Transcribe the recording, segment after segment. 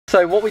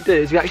So what we do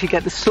is we actually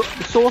get the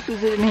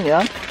sauces in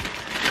here.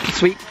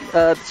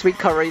 The sweet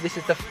curry. This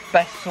is the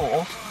best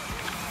sauce.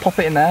 Pop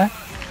it in there.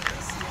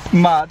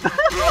 Mad.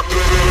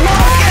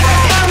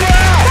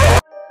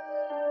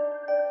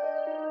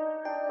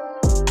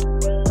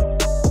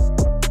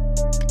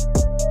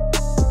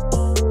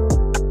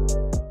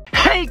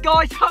 Hey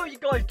guys, how are you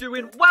guys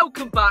doing?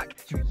 Welcome back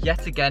to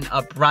yet again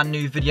a brand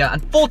new video,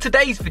 and for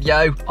today's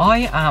video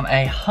I am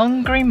a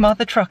hungry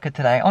mother trucker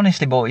today.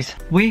 Honestly boys,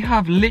 we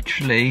have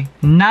literally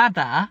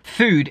nada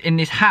food in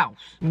this house.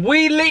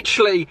 We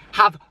literally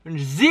have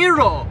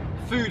zero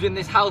food in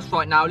this house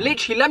right now.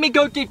 Literally, let me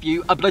go give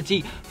you a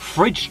bloody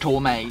fridge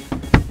tour, mate.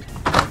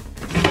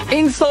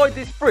 Inside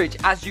this fridge,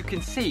 as you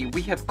can see,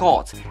 we have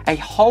got a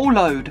whole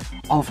load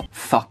of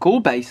fuck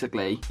all,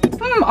 basically.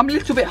 I'm a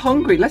little bit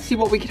hungry. Let's see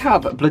what we could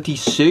have. Bloody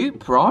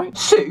soup, right?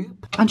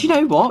 Soup. And you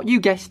know what?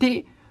 You guessed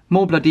it.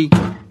 More bloody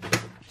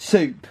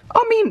soup.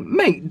 I mean,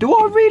 mate, do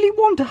I really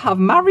want to have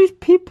Mary's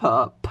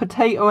pepper,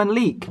 potato and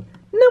leek?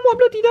 No, I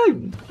bloody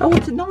don't. I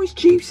want a nice,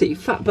 juicy,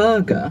 fat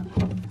burger.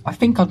 I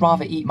think I'd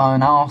rather eat my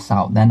own arse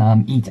out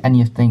than eat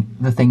any of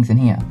the things in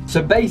here.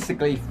 So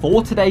basically,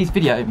 for today's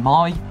video,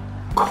 my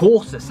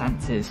Corsa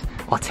senses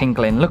are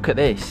tingling. Look at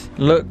this.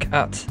 Look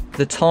at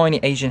the tiny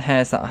Asian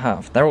hairs that I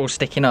have. They're all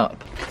sticking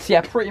up. So yeah,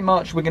 pretty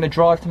much we're gonna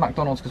drive to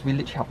McDonald's because we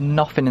literally have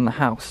nothing in the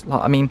house.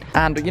 Like, I mean,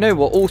 and you know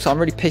what? Also, I'm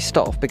really pissed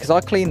off because I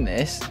cleaned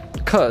this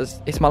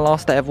because it's my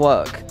last day of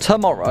work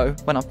tomorrow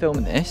when I'm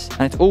filming this,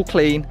 and it's all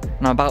clean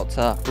and I'm about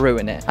to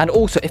ruin it. And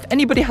also, if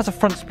anybody has a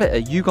front splitter,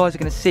 you guys are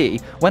gonna see,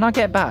 when I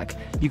get back,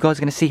 you guys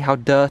are gonna see how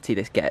dirty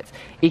this gets.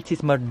 It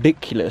is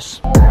ridiculous.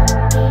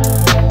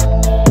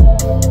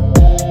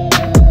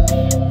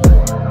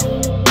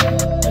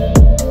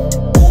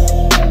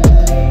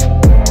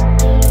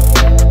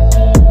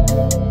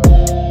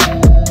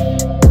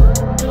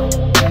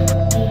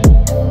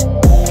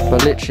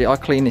 But literally, I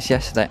cleaned this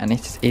yesterday and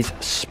it is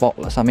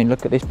spotless. I mean,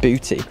 look at this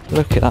booty.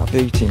 Look at that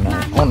booty,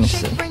 man.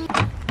 Honestly.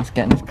 Let's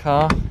get in this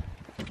car.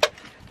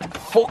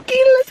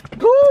 Fucking let's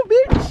go,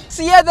 bitch.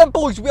 So yeah then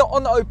boys, we are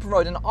on the open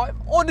road and I'm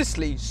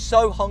honestly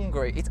so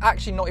hungry. It's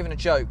actually not even a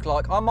joke.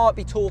 Like, I might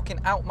be talking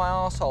out my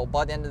arsehole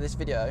by the end of this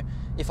video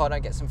if I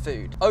don't get some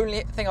food.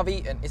 Only thing I've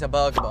eaten is a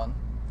burger bun.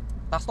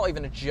 That's not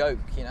even a joke,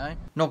 you know?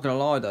 Not gonna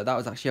lie though, that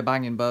was actually a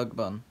banging burger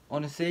bun.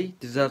 Honestly,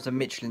 deserves a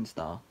Michelin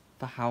star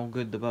for how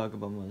good the burger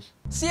bun was.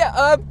 So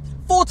yeah,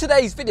 for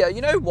today's video,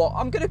 you know what?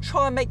 I'm gonna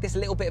try and make this a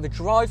little bit of a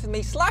drive with me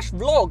 /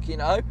 vlog, you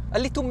know? A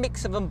little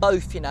mix of them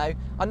both, you know?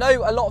 I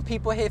know a lot of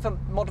people are here for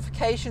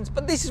modifications,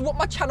 but this is what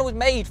my channel was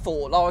made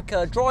for. Like,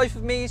 drive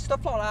with me,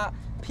 stuff like that,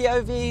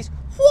 POVs,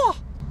 whoa!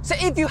 So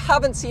if you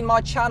haven't seen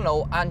my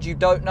channel and you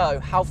don't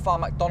know how far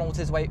McDonald's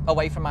is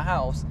away from my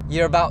house,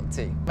 you're about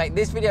to. Mate,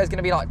 this video is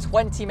gonna be like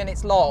 20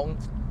 minutes long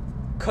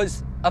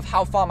because of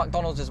how far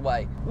McDonald's is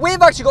away. We've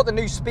actually got the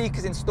new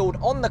speakers installed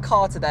on the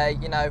car today,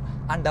 you know,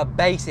 and the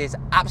bass is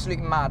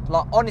absolutely mad.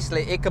 Like,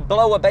 honestly, it could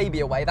blow a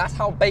baby away. That's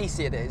how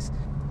bassy it is.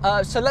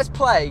 So let's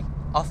play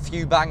a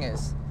few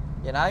bangers,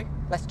 you know?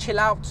 Let's chill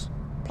out,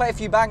 play a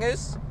few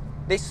bangers.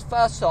 This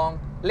first song,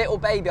 Little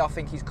Baby, I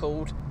think he's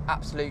called.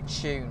 Absolute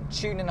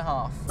tune and a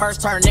half.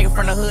 First turn nigga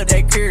from the hood,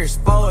 they curious.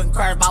 4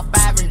 ENQUIRES, about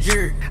 5 in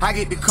jury. I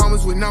get the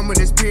comments with number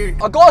this period.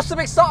 I got some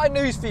exciting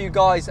news for you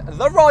guys.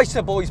 The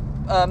Ricer Boys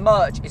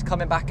merch is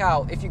coming back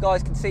out. If you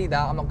guys can see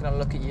that, I'm not gonna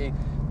look at you,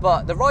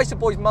 but the Ricer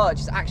Boys merch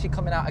is actually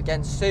coming out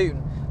again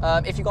soon.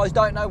 If you guys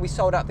don't know, we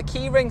sold out the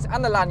key rings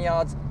and the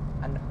lanyards,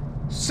 and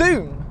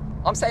soon,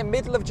 I'm saying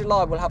middle of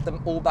July, we'll have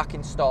them all back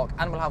in stock,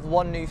 and we'll have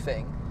one new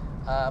thing,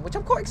 which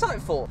I'm quite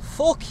excited for.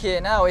 Fuck yeah,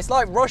 now it's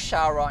like rush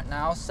hour right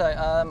now, so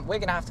we're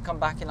gonna have to come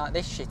back in like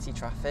this shitty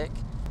traffic.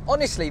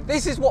 Honestly,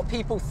 this is what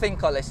people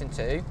think I listen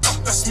to.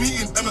 That's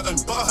me in Everton,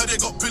 but I heard they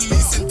got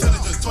police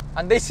intelligence.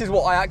 And this is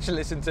what I actually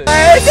listen to.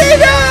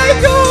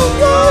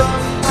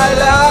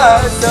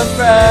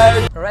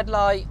 Red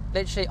light,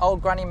 literally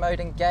old granny mode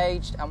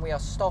engaged, and we are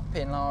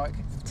stopping like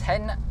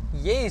 10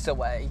 years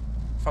away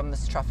from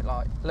this traffic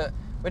light. Look,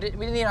 we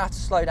didn't even have to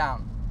slow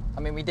down.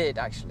 I mean, we did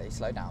actually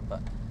slow down,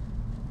 but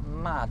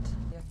mad.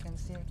 Yeah, I can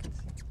see.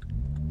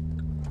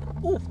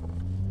 Ooh.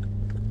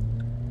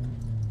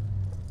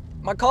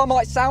 My car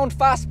might sound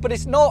fast, but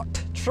it's not.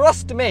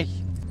 Trust me.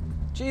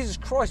 Jesus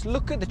Christ,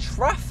 look at the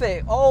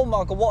traffic. Oh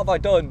my God, what have I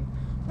done?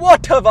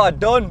 What have I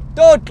done?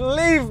 Don't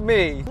leave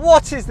me.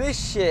 What is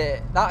this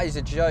shit? That is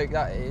a joke,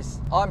 that is.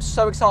 I'm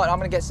so excited. I'm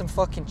gonna get some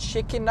fucking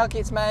chicken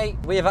nuggets, mate.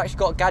 We have actually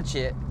got a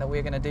gadget that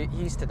we're gonna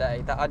use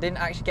today that I didn't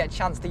actually get a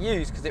chance to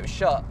use because it was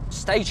shut.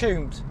 Stay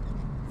tuned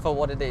for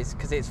what it is,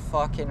 because it's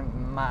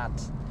fucking mad.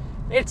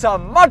 It's a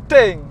mad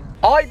thing.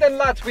 Alright then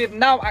lads, we have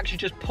now actually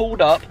just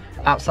pulled up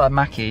outside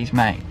Mackey's,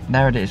 mate.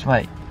 There it is,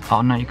 wait.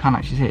 Oh no, you can't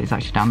actually see it, it's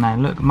actually down there.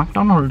 Look,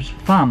 McDonald's,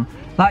 fam.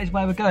 That is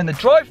where we're going. The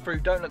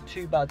drive-through don't look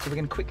too bad, so we're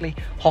gonna quickly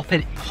hop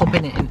in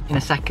it in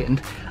a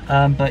second.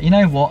 But you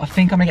know what, I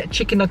think I'm gonna get a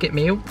chicken nugget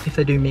meal, if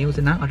they do meals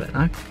in that, I don't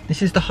know.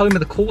 This is the home of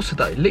the Corsa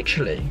though,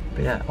 literally.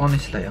 But yeah,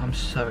 honestly, I'm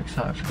so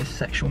excited for this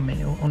sexual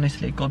meal.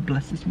 Honestly, God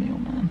bless this meal,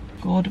 man.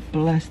 God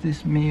bless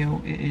this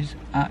meal, it is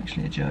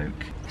actually a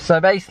joke. So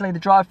basically the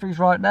drive-thru's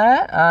right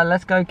there.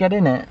 Let's go get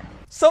in it.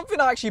 Something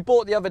I actually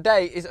bought the other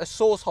day is a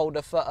sauce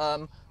holder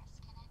for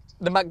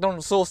the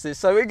McDonald's sauces.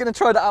 So we're gonna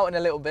try that out in a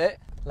little bit.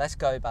 Let's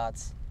go,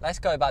 Bads. Let's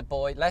go, bad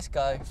boy. Let's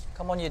go.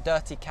 Come on, you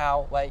dirty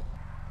cow. Wait.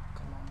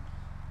 Come on.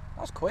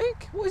 That was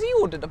quick. What has he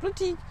ordered? A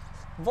bloody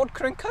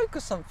vodka and Coke or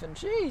something?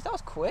 Jeez, that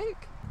was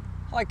quick.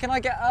 Hi, can I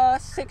get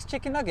 6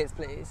 chicken nuggets,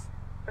 please?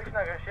 6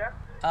 nuggets,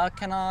 yeah?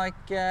 Can I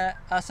get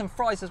some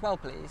fries as well,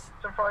 please?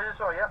 Some fries as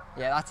well, yeah?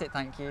 Yeah, that's it,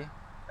 thank you.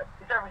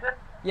 Is everything?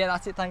 Yeah,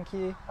 that's it, thank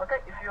you. Okay,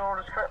 if your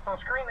order's correct on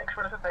screen, next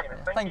one is a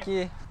payment. Yeah, thank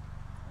you.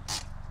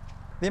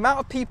 The amount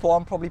of people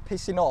I'm probably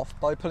pissing off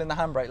by pulling the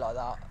handbrake like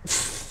that.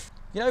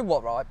 You know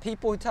what, right?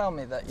 People who tell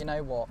me that, you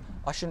know what,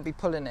 I shouldn't be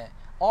pulling it.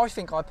 I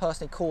think I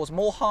personally cause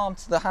more harm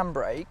to the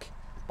handbrake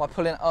by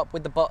pulling it up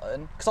with the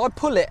button. Because I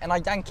pull it and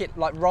I yank it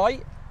like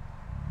right.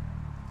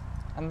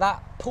 And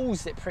that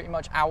pulls it pretty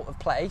much out of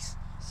place.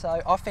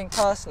 So I think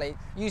personally,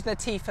 using the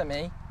T for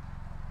me,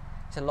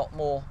 it's a lot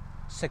more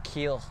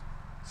secure.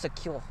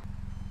 Secure.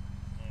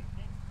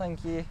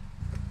 Thank you.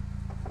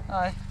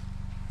 Hi.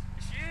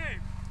 It's you.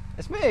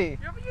 It's me. You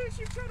have a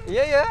YouTube channel?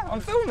 Yeah, I'm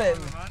filming.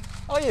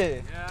 Are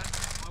you? Yeah,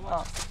 I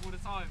watch it all the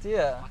time.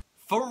 Yeah.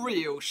 For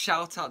real,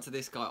 shout out to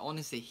this guy.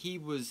 Honestly, he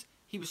was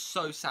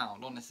so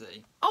sound,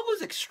 honestly. I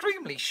was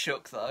extremely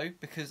shook though,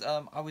 because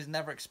I was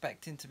never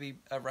expecting to be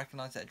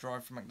recognised at a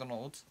drive from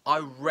McDonald's. I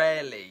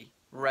rarely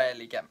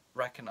get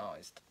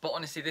recognised. But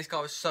honestly, this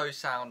guy was so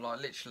sound, like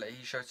literally,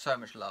 he showed so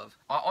much love.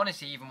 I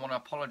honestly even want to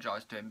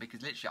apologise to him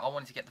because literally I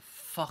wanted to get the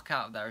fuck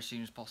out of there as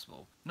soon as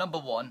possible. Number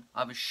one,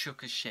 I was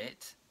shook as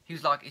shit. He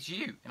was like, it's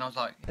you. And I was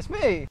like, it's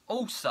me.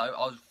 Also,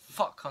 I was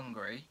fuck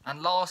hungry.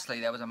 And lastly,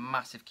 there was a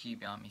massive queue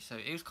behind me. So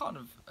it was kind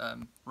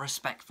of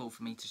respectful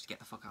for me to just get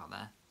the fuck out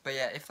there. But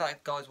yeah, if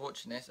that guy's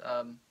watching this,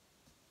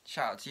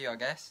 shout out to you, I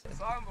guess.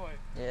 Sound boy.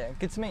 Yeah,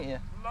 good to meet you.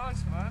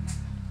 Nice, man.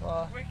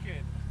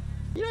 Wicked.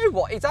 You know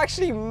what? It's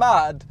actually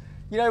mad.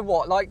 You know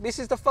what? Like, this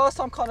is the first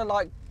time kind of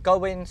like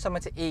going somewhere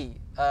to eat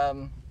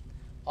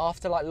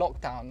after like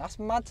lockdown. That's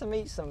mad to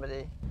meet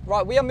somebody.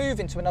 Right, we are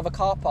moving to another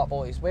car park,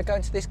 boys. We're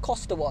going to this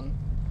Costa one.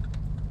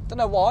 Don't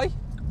know why.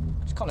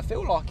 Just kind of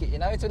feel like it, you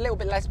know. It's a little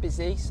bit less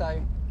busy,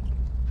 so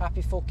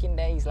happy fucking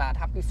days, lad.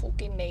 Happy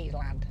fucking days,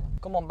 lad.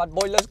 Come on, bad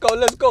boy, let's go,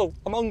 let's go.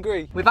 I'm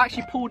hungry. We've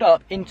actually pulled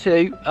up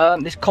into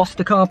this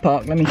Costa car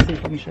park. Let me see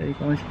if I can show you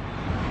guys.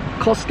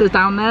 Costa's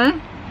down there.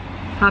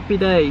 Happy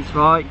days,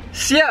 right?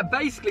 So yeah,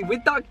 basically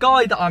with that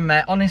guy that I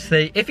met,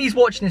 honestly, if he's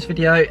watching this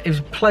video, it was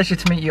a pleasure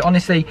to meet you.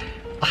 Honestly,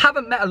 I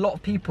haven't met a lot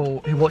of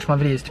people who watch my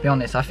videos, to be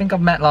honest. I think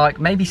I've met like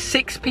maybe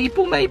 6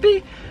 people,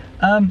 maybe.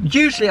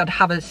 Usually I'd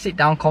have a sit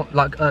down,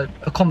 like a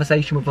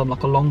conversation with them,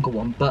 like a longer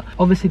one. But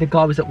obviously the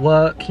guy was at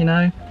work, you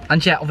know.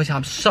 And yeah, obviously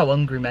I'm so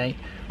hungry, mate.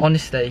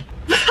 Honestly,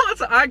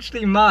 that's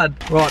actually mad.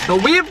 Right,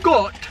 but we've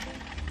got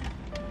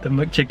the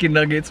McChicken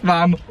nuggets,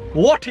 fam.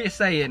 What are you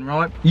saying,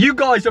 right? You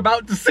guys are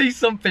about to see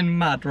something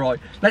mad, right?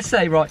 Let's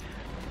say, right,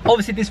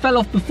 obviously this fell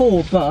off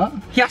before, but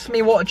he asked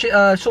me what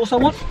sauce I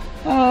want.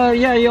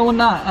 Yeah, you want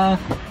that?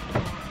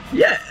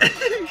 Yeah.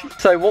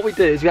 So what we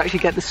do is we actually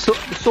get the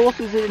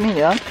sauces in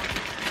here.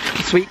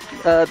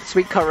 The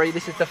sweet curry.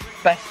 This is the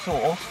best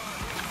sauce.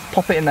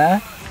 Pop it in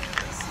there.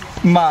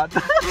 Mad.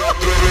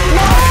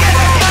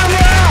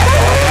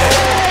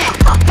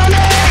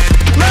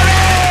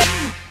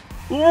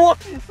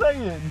 What are you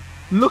saying?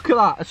 Look at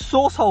that, a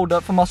sauce holder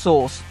for my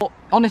sauce.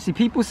 Honestly,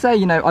 people say,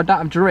 you know, I don't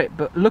have drip,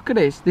 but look at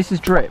this. This is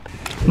drip.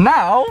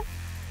 Now,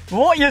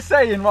 what you're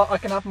saying, right? I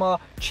can have my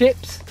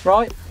chips,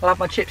 right? I'll have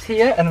my chips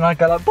here, and then I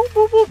go like, boop,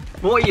 boop, boop.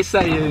 What are you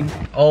saying?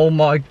 Oh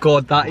my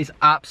God, that is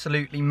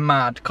absolutely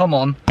mad. Come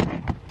on.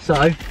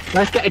 So,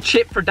 let's get a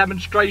chip for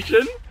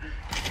demonstration.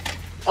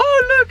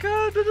 Oh,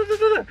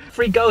 look.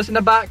 3 girls in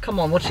the back. Come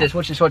on, watch this,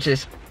 watch this, watch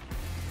this.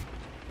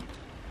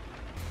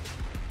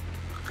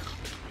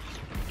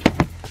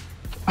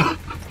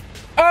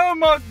 Oh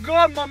my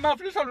God, my mouth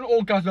just had an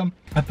orgasm.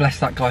 I bless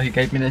that guy who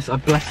gave me this, I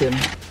bless him.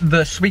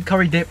 The sweet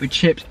curry dip with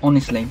chips,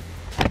 honestly.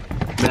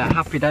 Yeah,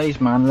 happy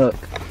days, man, look.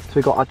 So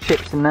we got our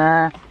chips in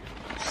there,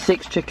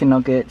 6 chicken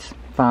nuggets,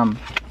 fam.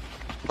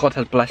 God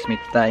has blessed me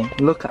today.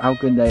 Look at how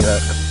good they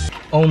look.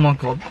 Oh my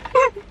God.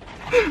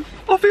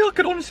 I feel I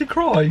could honestly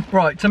cry.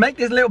 Right, to make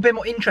this a little bit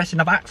more interesting,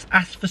 I've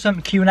asked for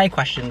some Q&A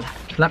questions.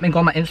 Let me go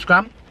on my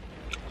Instagram.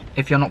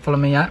 If you're not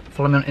following me yet,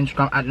 follow me on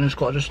Instagram at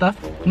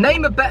 @OtherStuff.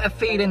 Name a better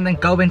feeling than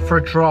going for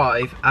a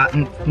drive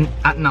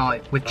at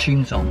night with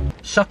tunes on.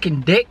 Sucking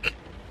dick.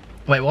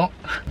 Wait, what?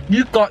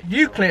 You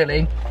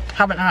clearly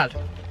haven't had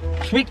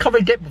sweet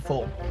curry dip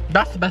before.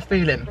 That's the best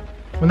feeling.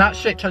 When that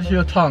shit touches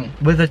your tongue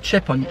with a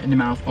chip in your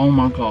mouth. Oh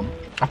my God.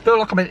 I feel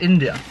like I'm in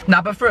India.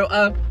 Now, but for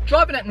real,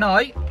 driving at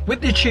night with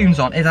the tunes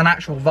on is an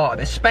actual vibe,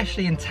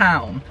 especially in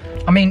town.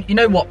 I mean, you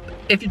know what?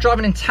 If you're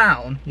driving in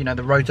town, you know,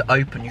 the roads are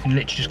open. You can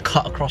literally just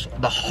cut across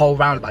the whole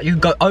roundabout. You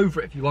can go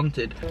over it if you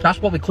wanted.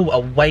 That's what we call a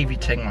wavy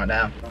ting right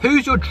now.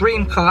 Who's your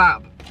dream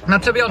collab? Now,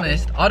 to be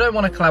honest, I don't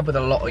want to collab with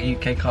a lot of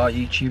UK car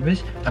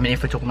YouTubers. I mean,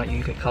 if we're talking about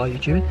UK car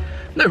YouTubers,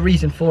 no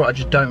reason for it. I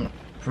just don't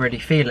really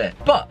feel it.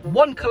 But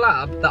one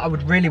collab that I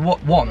would really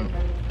want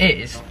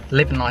is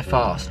living life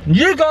fast.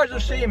 You guys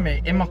have seen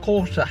me in my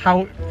Corsa,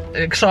 how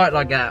excited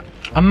I get.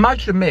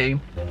 Imagine me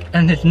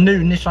and this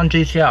new Nissan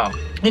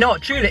GTR. You know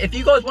what, truly, if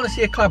you guys want to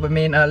see a collab with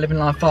me and living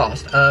life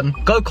fast,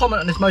 go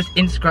comment on this most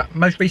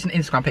recent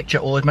Instagram picture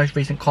or his most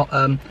recent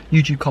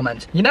YouTube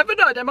comment. You never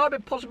know, there might be a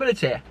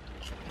possibility here.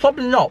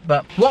 Probably not,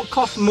 but what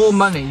costs more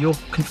money, your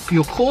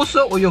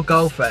Corsa or your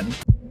girlfriend?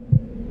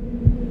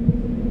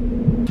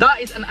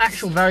 That is an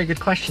actual very good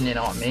question, you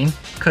know what I mean?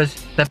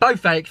 Because they're both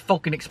very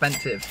fucking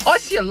expensive. I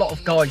see a lot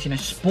of guys, you know,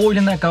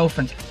 spoiling their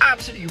girlfriends,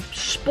 absolutely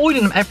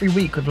spoiling them every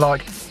week with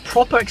like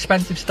proper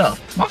expensive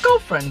stuff. My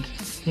girlfriend,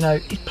 you know,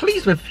 is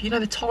pleased with, you know,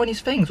 the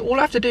tiniest things. All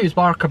I have to do is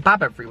buy her a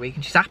kebab every week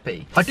and she's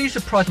happy. I do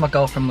surprise my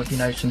girlfriend with, you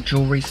know, some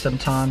jewelry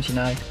sometimes, you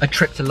know. A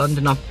trip to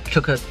London, I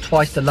took her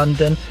twice to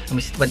London and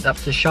we went up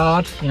to the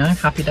Shard, you know,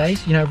 happy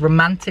days. You know,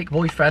 romantic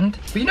boyfriend.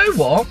 But you know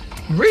what?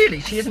 Really,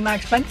 she isn't that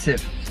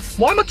expensive.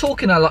 Why am I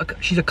talking to her like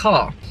she's a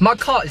car? My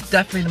car is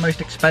definitely the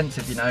most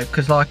expensive, you know,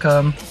 because like,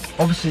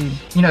 obviously,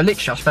 you know,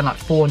 literally I spend like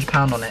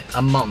 £400 on it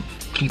a month,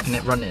 keeping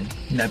it running.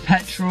 You know,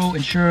 petrol,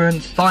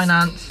 insurance,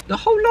 finance, the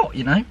whole lot,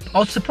 you know. I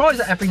was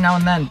surprised at every now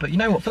and then, but you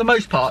know what, for the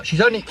most part,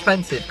 she's only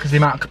expensive because of the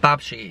amount of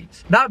kebabs she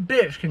eats. That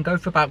bitch can go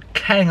for about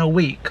K a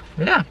week.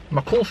 Yeah,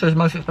 my Corsa is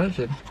most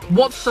expensive.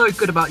 What's so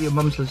good about your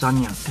mum's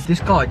lasagna? Did this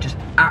guy just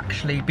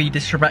actually be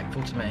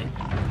disrespectful to me?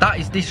 That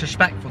is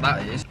disrespectful,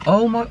 that is.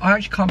 Oh my, I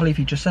actually can't believe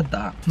he just said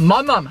that.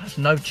 My mum has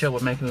no chill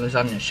with making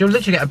lasagna. She'll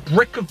literally get a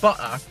brick of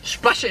butter,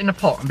 splash it in the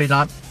pot and be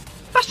like,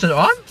 that's not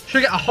right. She'll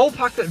get a whole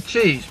packet of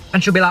cheese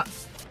and she'll be like,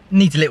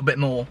 needs a little bit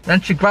more.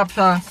 Then she grabs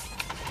her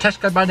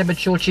Tesco branded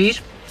mature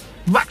cheese,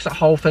 whacks that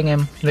whole thing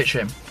in,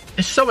 literally.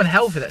 It's so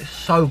unhealthy that it's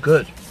so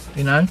good,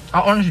 you know?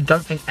 I honestly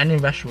don't think any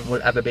restaurant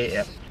will ever beat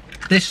it.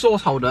 This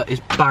sauce holder is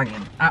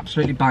banging,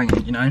 absolutely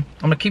banging, you know? I'm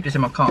gonna keep this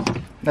in my car.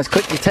 Let's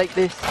quickly take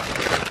this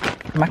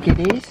Mackie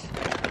D's to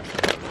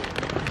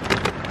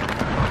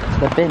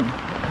the bin.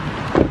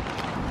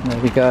 There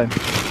we go.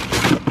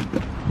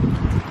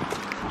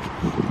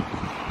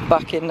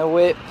 Back in the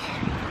whip.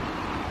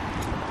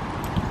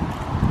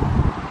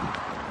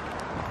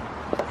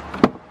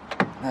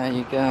 There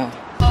you go.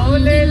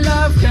 Only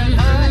love can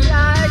hurt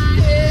like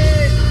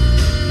this.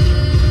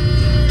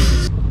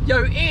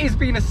 Yo, it has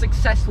been a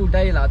successful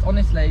day, lads.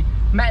 Honestly,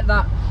 met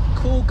that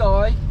cool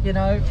guy, you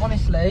know,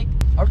 honestly.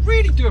 I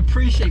really do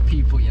appreciate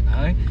people, you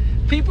know.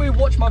 People who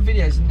watch my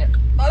videos and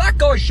that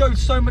guy showed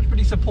so much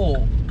bloody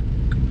support.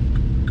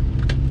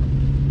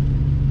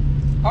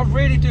 I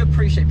really do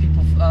appreciate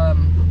people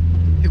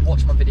who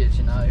watch my videos,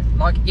 you know.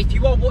 Like, if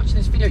you are watching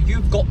this video,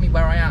 you've got me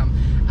where I am.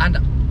 And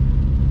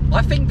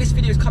I think this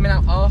video is coming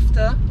out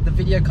after the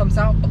video comes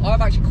out, but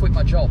I've actually quit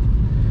my job.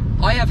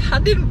 I have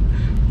handed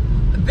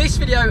this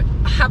video,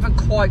 I haven't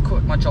quite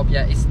quit my job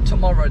yet. It's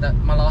tomorrow that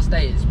my last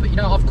day is, but you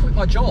know, I've quit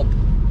my job.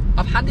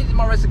 I've handed in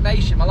my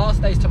resignation. My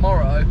last day is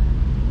tomorrow.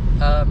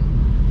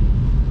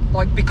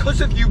 Like,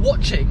 because of you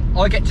watching,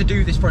 I get to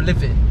do this for a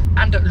living.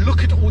 And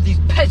look at all these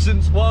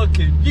peasants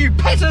working. You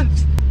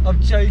peasants! I'm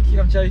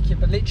joking,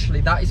 but literally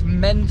that is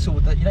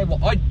mental. That, you know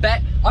what, I'd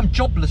bet I'm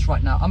jobless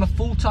right now. I'm a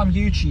full-time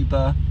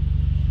YouTuber,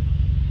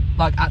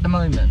 like, at the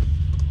moment.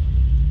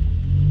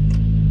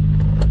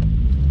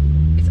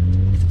 It's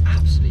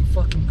absolutely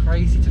fucking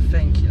crazy to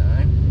think, you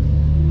know.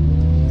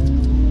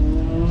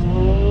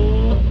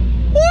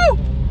 Woo!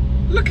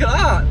 Look at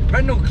that,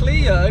 Renault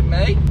Clio,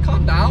 mate.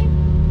 Calm down.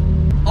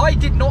 I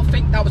did not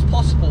think that was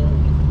possible.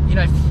 You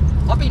know,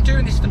 I've been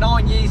doing this for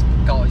 9 years,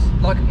 guys.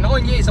 Like,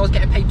 9 years I was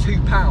getting paid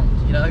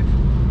 £2, you know.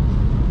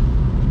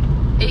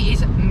 It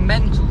is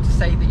mental to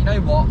say that, you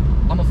know what,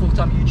 I'm a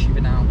full-time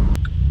YouTuber now.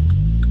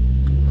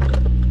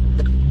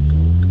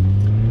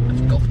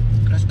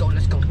 Let's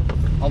go.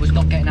 I was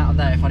not getting out of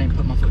there if I didn't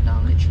put my foot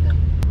down, literally.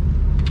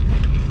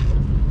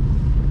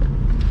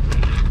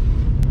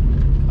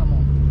 Come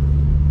on.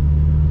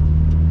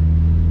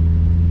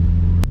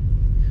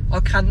 I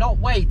cannot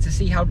wait to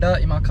see how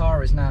dirty my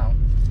car is now.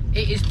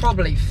 It is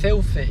probably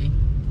filthy.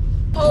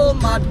 All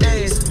my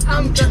days,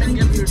 I'm gonna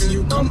give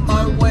you on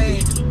my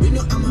way. We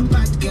know I'm a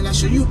bad girl, I'll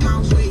show you my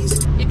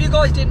ways. If you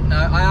guys didn't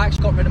know, I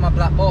actually got rid of my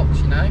black box,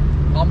 you know.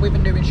 I'm with a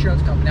new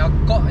insurance company. I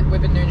got it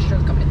with a new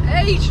insurance company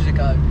ages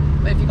ago.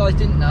 But if you guys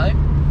didn't know,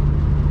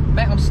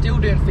 mate, I'm still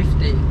doing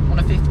 50 on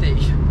a 50.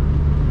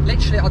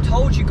 Literally, I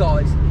told you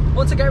guys,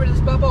 once I get rid of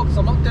this black box,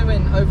 I'm not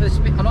doing over the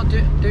speed.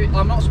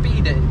 I'm not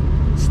speeding.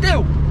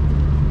 Still,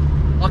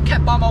 I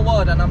kept by my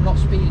word and I'm not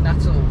speeding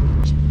at all.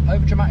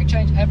 Over dramatic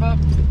change ever.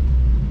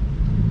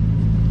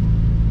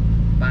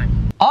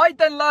 Bang. Alright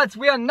then, lads,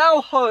 we are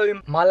now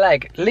home. My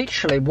leg,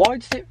 literally, why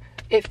does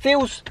it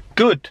feels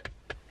good.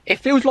 It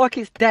feels like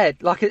it's dead,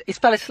 like it's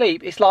fell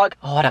asleep. It's like,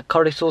 oh, that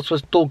curry sauce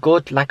was too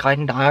good, like I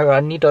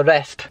need a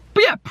rest.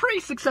 But yeah,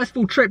 pretty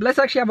successful trip. Let's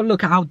actually have a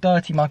look at how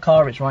dirty my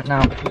car is right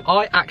now.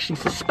 I actually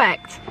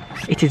suspect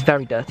it is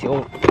very dirty.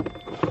 Oh,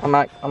 I'm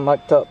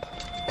mic'd up.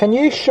 Can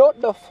you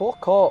shut the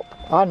fuck up?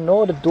 I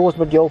know the doors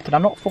will be open.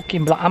 I'm not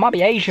fucking blind. I might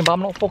be Asian, but I'm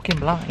not fucking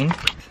blind.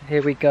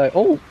 Here we go.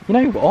 Oh, you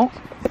know what?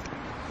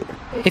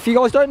 If you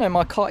guys don't know,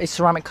 my car is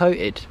ceramic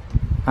coated.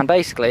 And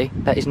basically,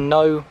 there is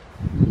no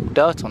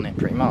dirt on it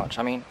pretty much.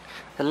 I mean,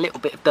 a little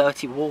bit of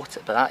dirty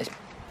water, but that is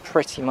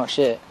pretty much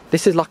it.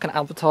 This is like an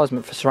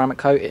advertisement for ceramic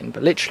coating,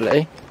 but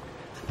literally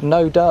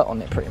no dirt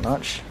on it pretty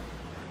much.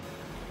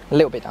 A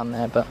little bit down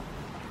there, but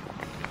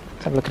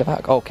let's have a look at the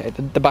back. Okay,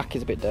 the back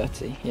is a bit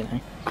dirty, you know,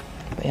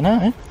 but you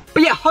know.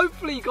 But yeah,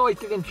 hopefully you guys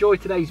did enjoy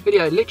today's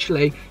video.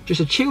 Literally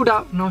just a chilled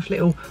out, nice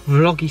little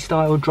vloggy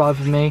style drive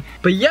with me.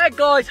 But yeah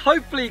guys,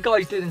 hopefully you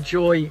guys did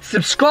enjoy.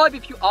 Subscribe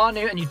if you are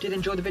new and you did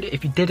enjoy the video.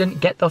 If you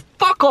didn't, get the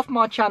fuck off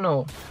my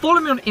channel.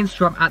 Follow me on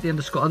Instagram at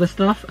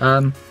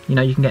 @_OtherStuff. You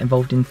know, you can get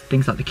involved in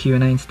things like the Q&A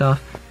and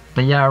stuff.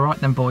 But yeah, alright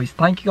then boys,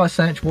 thank you guys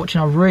so much for watching.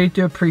 I really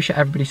do appreciate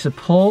everybody's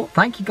support.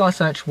 Thank you guys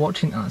so much for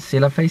watching, and I'll see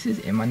you faces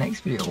in my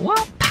next video.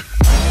 What?